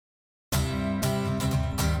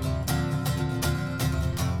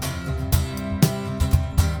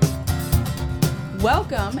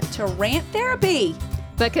Welcome to Rant Therapy.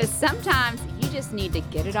 Because sometimes you just need to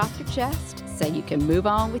get it off your chest so you can move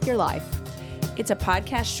on with your life. It's a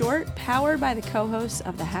podcast short powered by the co-hosts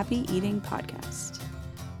of the Happy Eating Podcast.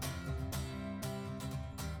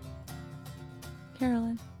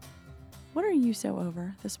 Carolyn, what are you so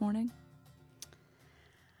over this morning?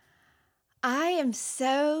 I am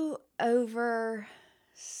so over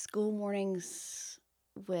school mornings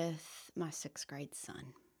with my 6th grade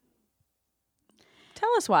son.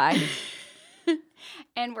 Tell us why.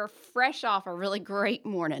 And we're fresh off a really great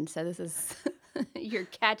morning, so this is, you're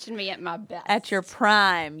catching me at my best. At your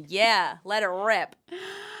prime. Yeah, let it rip.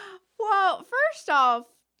 Well, first off,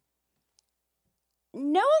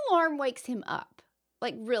 no alarm wakes him up.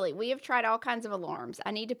 Like, really, we have tried all kinds of alarms. I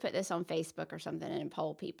need to put this on Facebook or something and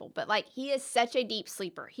poll people. But, like, he is such a deep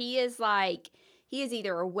sleeper. He is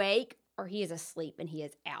either awake or he is asleep and he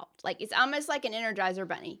is out. Like, it's almost like an Energizer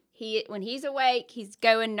bunny. When he's awake, he's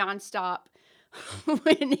going nonstop.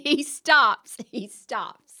 When he stops, he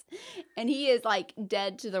stops. And he is, like,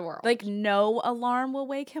 dead to the world. Like, no alarm will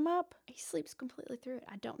wake him up? He sleeps completely through it.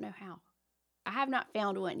 I don't know how. I have not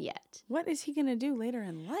found one yet. What is he going to do later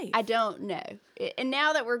in life? I don't know. And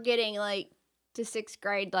now that we're getting, like, to 6th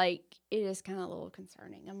grade, like, it is kind of a little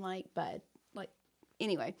concerning. I'm like, bud, like,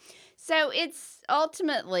 anyway. So it's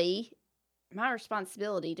ultimately my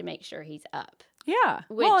responsibility to make sure he's up. Yeah.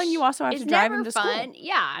 Well, and you also have to drive him to fun. school.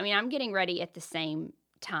 Yeah. I mean, I'm getting ready at the same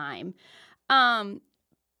time.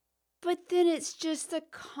 But then it's just the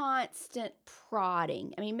constant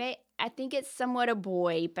prodding. I mean, I think it's somewhat a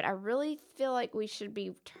boy, but I really feel like we should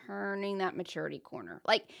be turning that maturity corner.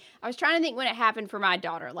 Like, I was trying to think when it happened for my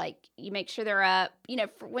daughter. Like, you make sure they're up. You know,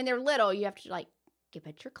 when they're little, you have to, like,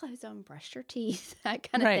 put your clothes on, brush your teeth, that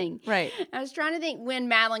kind of thing. Right. I was trying to think when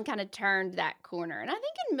Madeline kind of turned that corner. And I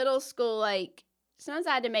think in middle school, like, sometimes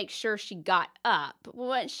I had to make sure she got up. Well,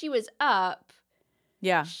 once she was up,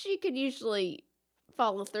 yeah, she could usually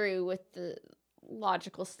follow through with the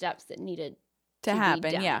logical steps that needed to happen.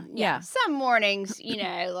 Be done. Yeah. Some mornings, you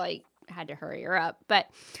know, like, I had to hurry her up. But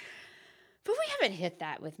we haven't hit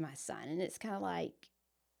that with my son. And it's kind of like,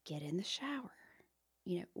 get in the shower.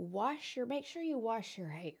 You know, make sure you wash your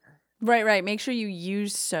hair. Right. Make sure you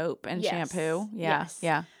use soap and shampoo. Yeah. Yes.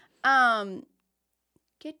 Yeah.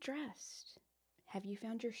 Get dressed. Have you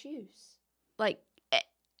found your shoes? Like,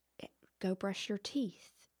 go brush your teeth.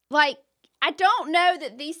 Like, I don't know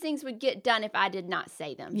that these things would get done if I did not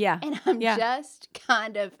say them. Yeah. And I'm just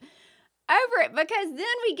kind of over it because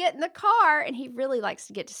then we get in the car and he really likes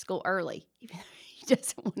to get to school early. Even though he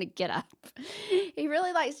doesn't want to get up. He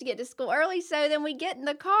really likes to get to school early. So then we get in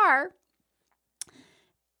the car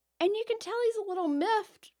and you can tell he's a little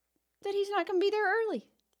miffed that he's not going to be there early.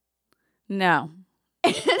 No.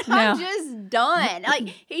 And I'm just done. Like,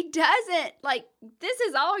 he doesn't, like, this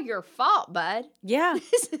is all your fault, bud. Yeah.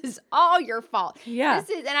 This is all your fault. Yeah.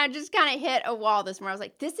 And I just kind of hit a wall this morning. I was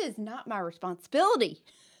like, this is not my responsibility.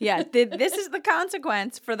 Yeah. This is the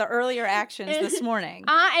consequence for the earlier actions this morning.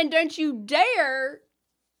 And don't you dare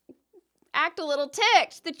act a little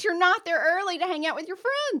ticked that you're not there early to hang out with your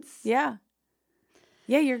friends. Yeah.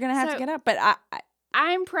 Yeah, you're going to have to get up. But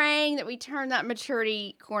I'm praying that we turn that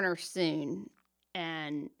maturity corner soon.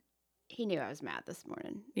 And he knew I was mad this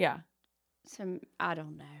morning. Yeah. So I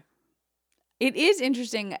don't know. It is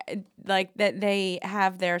interesting, like, that they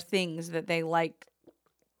have their things that they like,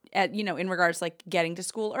 in regards to, like, getting to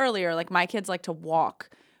school earlier. Like, my kids like to walk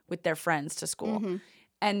with their friends to school. Mm-hmm.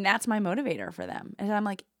 And that's my motivator for them. And I'm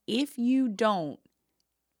like, if you don't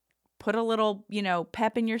put a little,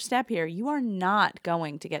 pep in your step here, you are not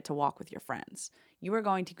going to get to walk with your friends. You are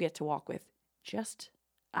going to get to walk with just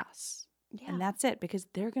us. Yeah. And that's it, because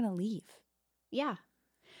they're going to leave. Yeah.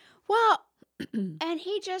 Well, and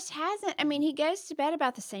he just hasn't. I mean, he goes to bed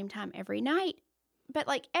about the same time every night. But,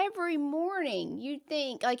 like, every morning, you'd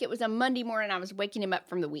think, like, it was a Monday morning, I was waking him up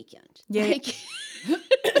from the weekend. Yeah. Like,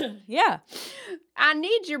 yeah. I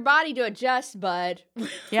need your body to adjust, bud.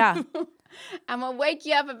 Yeah. I'm going to wake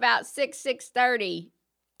you up about 6:30.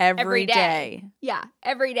 Every day. Yeah,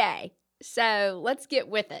 every day. So let's get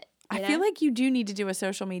with it. I feel like you do need to do a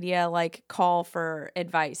social media, like, call for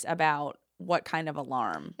advice about what kind of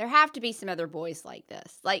alarm. There have to be some other boys like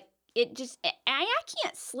this. Like, I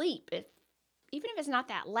can't sleep even if it's not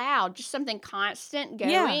that loud, just something constant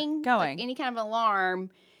going. Yeah, going. Like any kind of alarm.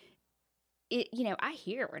 I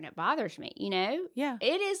hear it and it bothers me, Yeah.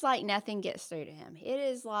 It is like nothing gets through to him. It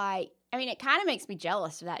is like, it kind of makes me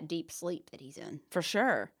jealous of that deep sleep that he's in. For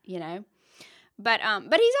sure. But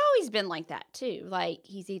he's always been like that too. Like,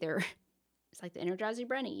 he's it's like the Energizer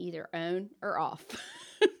Bunny, either on or off.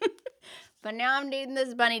 but now I'm needing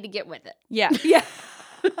this bunny to get with it. Yeah. Yeah.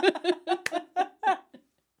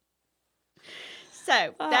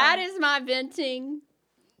 So that is my venting.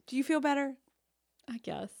 Do you feel better? I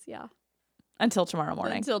guess, yeah. Until tomorrow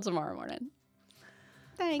morning. Until tomorrow morning.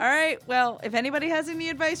 Thanks. All right. Well, if anybody has any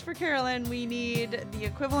advice for Carolyn, we need the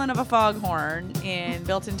equivalent of a foghorn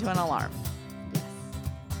built into an alarm. Yes.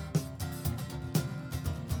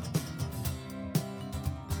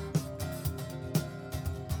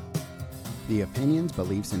 The opinions,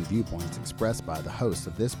 beliefs, and viewpoints expressed by the hosts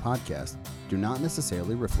of this podcast do not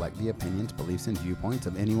necessarily reflect the opinions, beliefs, and viewpoints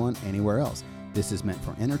of anyone anywhere else. This is meant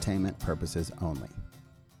for entertainment purposes only.